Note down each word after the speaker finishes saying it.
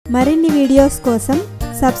మరిన్ని వీడియోస్ కోసం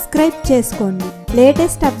సబ్స్క్రైబ్ చేసుకోండి.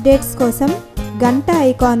 లేటెస్ట్ అప్డేట్స్ కోసం గంట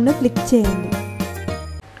ఐకాన్ను క్లిక్ చేయండి.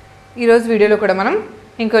 ఈరోజు వీడియోలో కూడా మనం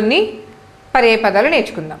ఇంకొన్ని పర్యాయ పదాలు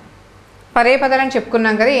నేర్చుకుందాం. పర్యాయ పదాలు అని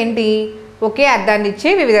చెప్పుకున్నాం కదా, ఏంటి? ఒకే అర్థాన్ని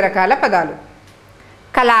ఇచ్చే వివిధ రకాల పదాలు.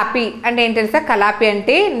 కలాపి అంటే ఏంటి తెలుసా? కలాపి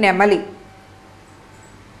అంటే నెమలి.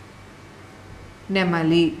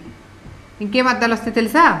 నెమలి. ఇంకేం అర్థాలు వస్తాయి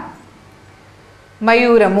తెలుసా?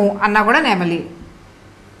 మయూరము అన్నా కూడా నెమలి.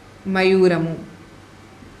 మయూరము,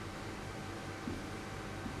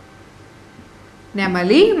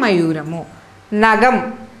 నెమలి, మయూరము.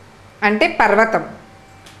 నగం అంటే పర్వతం.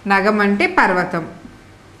 నగం అంటే పర్వతం.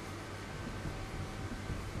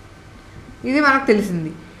 ఇది మనకు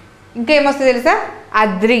తెలిసింది. ఇంకేమొస్తుంది తెలుసా?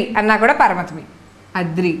 అద్రి అన్నా కూడా పర్వతమే.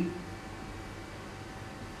 అద్రి,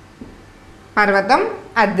 పర్వతం,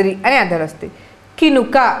 అద్రి అని అర్థాలు వస్తాయి.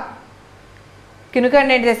 కినుక. కినుక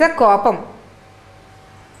అంటే ఏంటి తెలుసా? కోపం.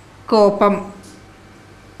 కోపం.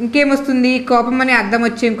 ఇంకేమొస్తుంది? కోపం అనే అర్థం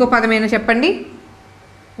వచ్చి ఇంకో పదమైనా చెప్పండి.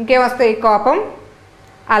 ఇంకేమొస్తాయి? కోపం,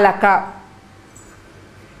 అలక.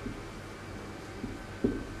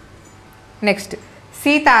 నెక్స్ట్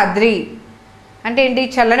సీతాద్రి అంటే ఏంటి?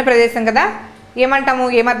 చల్లని ప్రదేశం కదా, ఏమంటాము?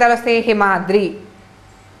 ఏమర్థాలు వస్తాయి? హిమాద్రి.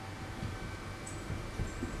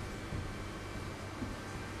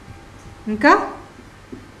 ఇంకా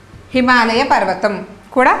హిమాలయ పర్వతం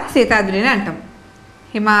కూడా సీతాద్రిని అంటాం.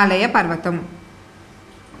 హిమాలయ పర్వతం.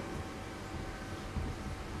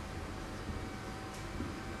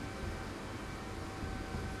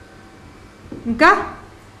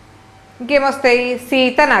 ఇంకేమొస్తాయి?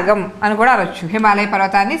 సీతనగం అని కూడా అనొచ్చు. హిమాలయ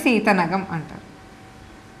పర్వతాన్ని సీతనగం అంటారు.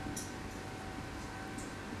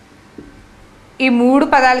 ఈ మూడు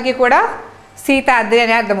పదాలకి కూడా సీతాద్రి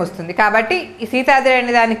అనే అర్థం వస్తుంది. కాబట్టి ఈ సీతాద్రి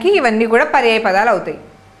అనే దానికి ఇవన్నీ కూడా పర్యాయ పదాలు అవుతాయి.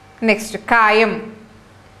 నెక్స్ట్ కాయం.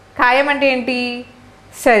 కాయం అంటే ఏంటి?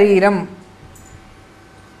 శరీరం.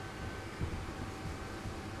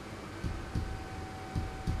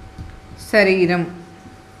 శరీరం,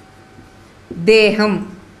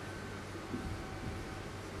 దేహం.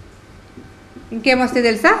 ఇంకేమొస్తే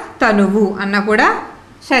తెలుసా? తనువు అన్న కూడా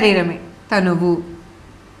శరీరమే. తనువు.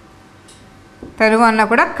 తనువు అన్న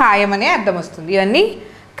కూడా కాయం అనే అర్థం వస్తుంది. ఇవన్నీ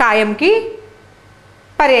కాయంకి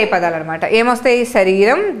పర్యాయ పదాలు అనమాట. ఏమొస్తాయి?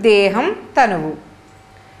 శరీరం, దేహం, తనువు.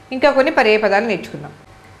 ఇంకా కొన్ని పర్యాయ పదాలు నేర్చుకుందాం.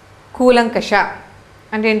 కూలంకష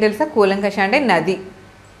అంటే ఏంటి తెలుసా? కూలంకష అంటే నది.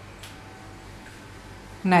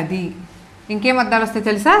 నది. ఇంకేం అర్థాలు వస్తాయి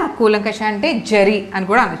తెలుసా? కూలంకష అంటే జరి అని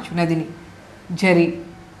కూడా అనొచ్చు. నదిని జరి.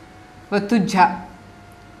 వతుజ.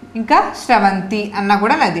 ఇంకా స్రవంతి అన్న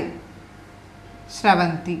కూడా నది.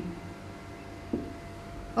 స్రవంతి.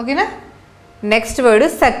 ఓకేనా? నెక్స్ట్ వర్డ్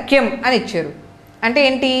సఖ్యం అని ఇచ్చారు. అంటే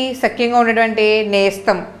ఏంటి? సఖ్యంగా ఉండడం అంటే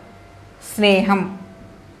నేస్తం, స్నేహం.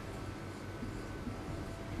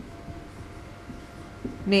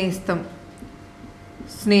 నేస్తం,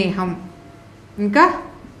 స్నేహం. ఇంకా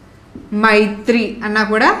మైత్రి అన్నా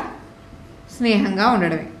కూడా స్నేహంగా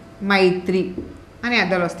ఉండడమే. మైత్రి అని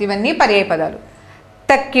అర్థాలు వస్తాయి. ఇవన్నీ పర్యాయ పదాలు.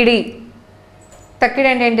 తక్కిడి. తక్కిడి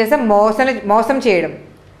అంటే ఏంటి చేస్తే? మోసం చేయడం,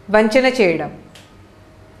 వంచన చేయడం.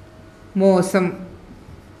 మోసం.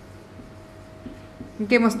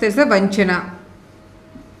 ఇంకేమొస్తే సార్? వంచన.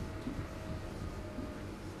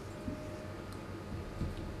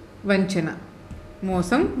 వంచన,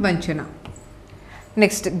 మోసం, వంచన.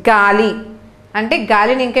 నెక్స్ట్ గాలి అంటే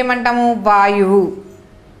గాలిని ఇంకేమంటాము? వాయువు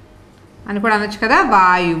అని కూడా అనొచ్చు కదా,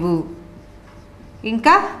 వాయువు.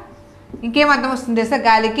 ఇంకా ఇంకేం అర్థం వస్తుంది సార్?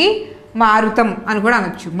 గాలికి మారుతం అని కూడా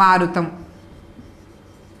అనొచ్చు. మారుతం.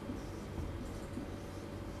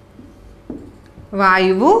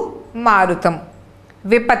 వాయువు, మారుతం.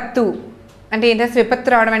 విపత్తు అంటే ఏంటి? విపత్తు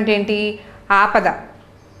రావడం అంటే ఏంటి? ఆపద,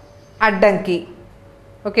 అడ్డంకి.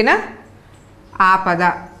 ఓకేనా? ఆపద,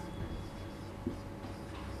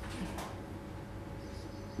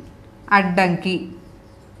 అడ్డంకి.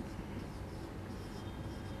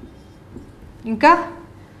 ఇంకా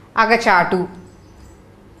అగచాటు.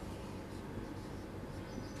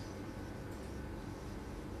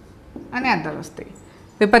 అని అర్థాలు వస్తాయి.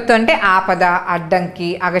 విపత్తు అంటే ఆపద,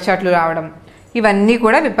 అడ్డంకి, అగచాట్లు రావడం. ఇవన్నీ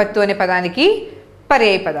కూడా విపత్తు అనే పదానికి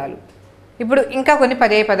పర్యాయ పదాలు. ఇప్పుడు ఇంకా కొన్ని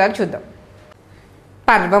పర్యాయ పదాలు చూద్దాం.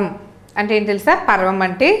 పర్వం అంటే ఏంటి తెలుసా? పర్వం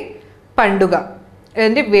అంటే పండుగ,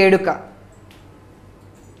 లేదంటే వేడుక.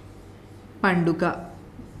 పండుగ,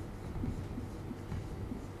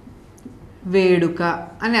 వేడుక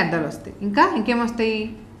అని అర్థాలు వస్తాయి.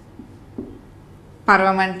 ఇంకేమొస్తాయి?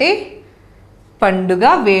 పర్వం అంటే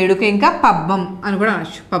పండుగ, వేడుక, ఇంకా పబ్బం అని కూడా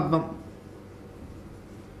అనొచ్చు. పబ్బం.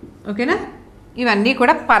 ఓకేనా? ఇవన్నీ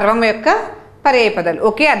కూడా పర్వం యొక్క పర్యాయ పదాలు.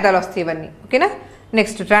 ఒకే అర్థాలు వస్తాయి ఇవన్నీ. ఓకేనా?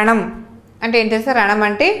 నెక్స్ట్ రణం అంటే ఏంటి తెలుసా? రణం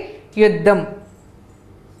అంటే యుద్ధం.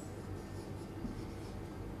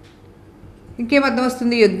 ఇంకేం అర్థం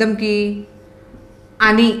వస్తుంది యుద్ధంకి?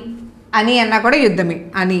 అని అన్నా కూడా యుద్ధమే,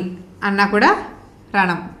 అని అన్నా కూడా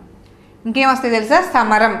రణం. ఇంకేం వస్తాయి తెలుసా?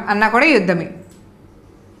 సమరం అన్నా కూడా యుద్ధమే,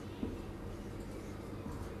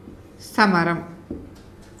 సమరం.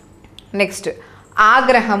 నెక్స్ట్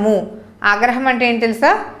ఆగ్రహము. ఆగ్రహం అంటే ఏంటి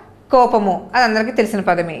తెలుసా? కోపము. అది అందరికీ తెలిసిన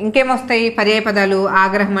పదమే. ఇంకేమొస్తాయి పర్యాయ పదాలు?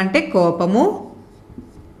 ఆగ్రహం అంటే కోపము,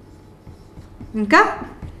 ఇంకా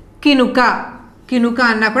కినుక. కినుక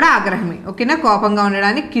అన్నా కూడా ఆగ్రహమే, ఓకేనా? కోపంగా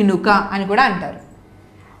ఉండడాన్ని కినుక అని కూడా అంటారు.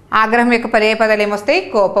 ఆగ్రహం యొక్క పర్యాయ పదాలు ఏమొస్తాయి?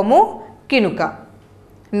 కోపము, కినుక.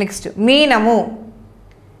 నెక్స్ట్ మీనము.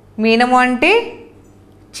 మీనము అంటే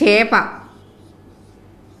చేప.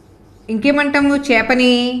 ఇంకేమంటాము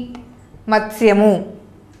చేపని? మత్స్యము.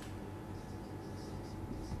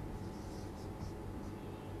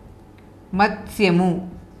 మత్స్యము.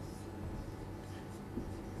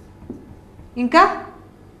 ఇంకా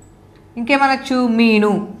ఇంకేమనొచ్చు?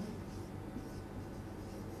 మీను.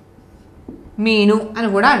 మీను అని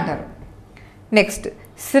కూడా అంటారు. నెక్స్ట్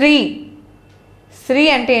శ్రీ. శ్రీ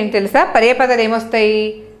అంటే ఏంటి తెలుసా? పర్యాయ పదాలు ఏమొస్తాయి?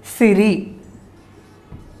 సిరి,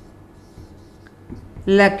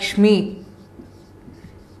 లక్ష్మి,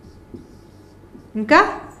 ఇంకా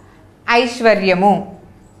ఐశ్వర్యము.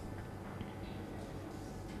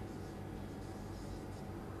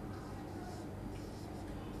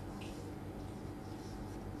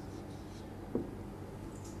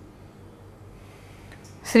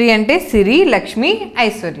 శ్రీ అంటే సిరి, లక్ష్మి,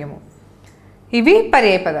 ఐశ్వర్యము. ఇవి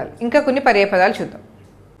పర్యాయ పదాలు. ఇంకా కొన్ని పర్యాయ పదాలు చూద్దాం.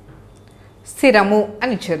 శిరము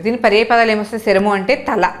అని ఇచ్చారు. దీని పర్యాయ పదాలు ఏమొస్తాయి? శిరము అంటే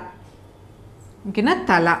తల, ఇంకేనా?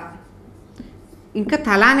 తల. ఇంకా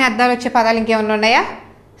తల అని అర్థాలు వచ్చే పదాలు ఇంకేమన్నా ఉన్నాయా?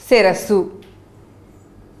 శిరస్సు.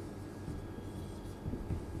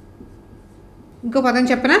 ఇంకో పదం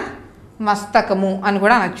చెప్పనా? మస్తకము అని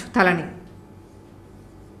కూడా అనొచ్చు తలని.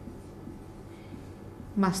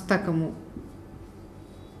 మస్తకము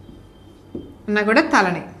అన్నా కూడా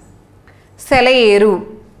తలని. సెలయేరు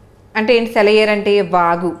అంటే ఏంటి? సెలయేరు అంటే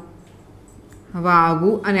వాగు.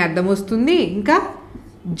 వాగు అని అర్థం వస్తుంది. ఇంకా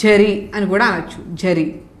జరి అని కూడా అనొచ్చు. జరి,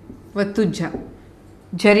 వత్తుజ్జ,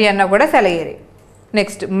 జరి అన్న కూడా సెలయేరే.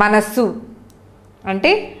 నెక్స్ట్ మనస్సు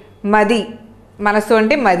అంటే మది. మనస్సు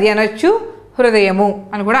అంటే మది అనొచ్చు, హృదయము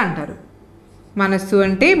అని కూడా అంటారు. మనస్సు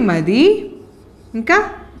అంటే మది, ఇంకా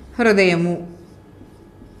హృదయము.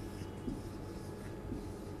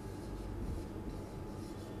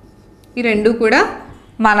 ఈ రెండు కూడా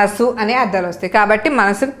మనస్సు అనే అర్థాలు వస్తాయి కాబట్టి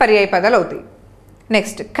మనస్సుకు పర్యాయ పదాలు అవుతాయి.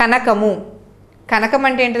 నెక్స్ట్ కనకము. కనకం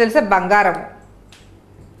అంటే ఏంటో తెలుసా? బంగారము.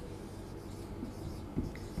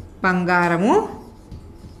 బంగారము.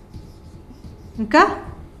 ఇంకా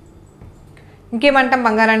ఇంకేమంటాం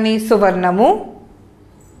బంగారాన్ని? సువర్ణము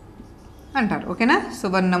అంటారు, ఓకేనా?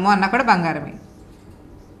 సువర్ణము అన్న కూడా బంగారమే.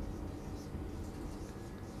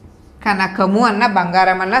 కనకము అన్న,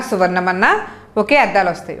 బంగారం అన్న, సువర్ణం అన్న ఒకే అర్థాలు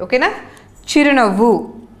వస్తాయి, ఓకేనా? చిరునవ్వు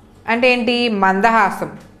అంటే ఏంటి? మందహాసం.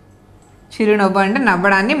 చిరునవ్వు అంటే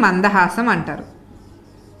నవ్వడాన్ని మందహాసం అంటారు.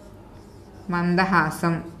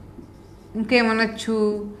 మందహాసం. ఇంకేమనొచ్చు?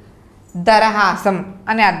 దరహాసం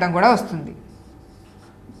అనే అర్థం కూడా వస్తుంది.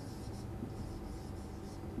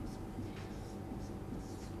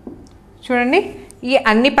 చూడండి, ఈ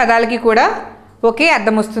అన్ని పదాలకి కూడా ఒకే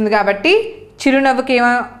అర్థం వస్తుంది కాబట్టి చిరునవ్వుకి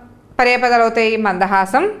ఏమో పర్యాయ పదాలు అవుతాయి?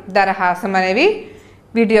 మందహాసం, దరహాసం అనేవి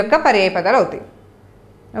వీటి యొక్క పర్యాయ పదాలు అవుతాయి,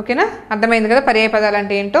 ఓకేనా? అర్థమైంది కదా పర్యాయ పదాలు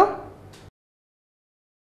అంటే ఏంటో.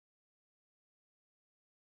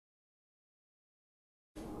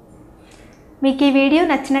 మీకు ఈ వీడియో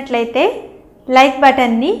నచ్చినట్లయితే లైక్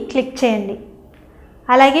బటన్ని క్లిక్ చేయండి.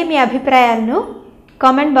 అలాగే మీ అభిప్రాయాలను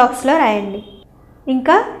కామెంట్ బాక్స్లో రాయండి.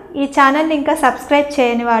 ఇంకా ఈ ఛానల్ని ఇంకా సబ్స్క్రైబ్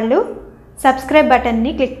చేయని వాళ్ళు సబ్స్క్రైబ్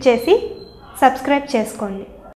బటన్ని క్లిక్ చేసి సబ్స్క్రైబ్ చేసుకోండి.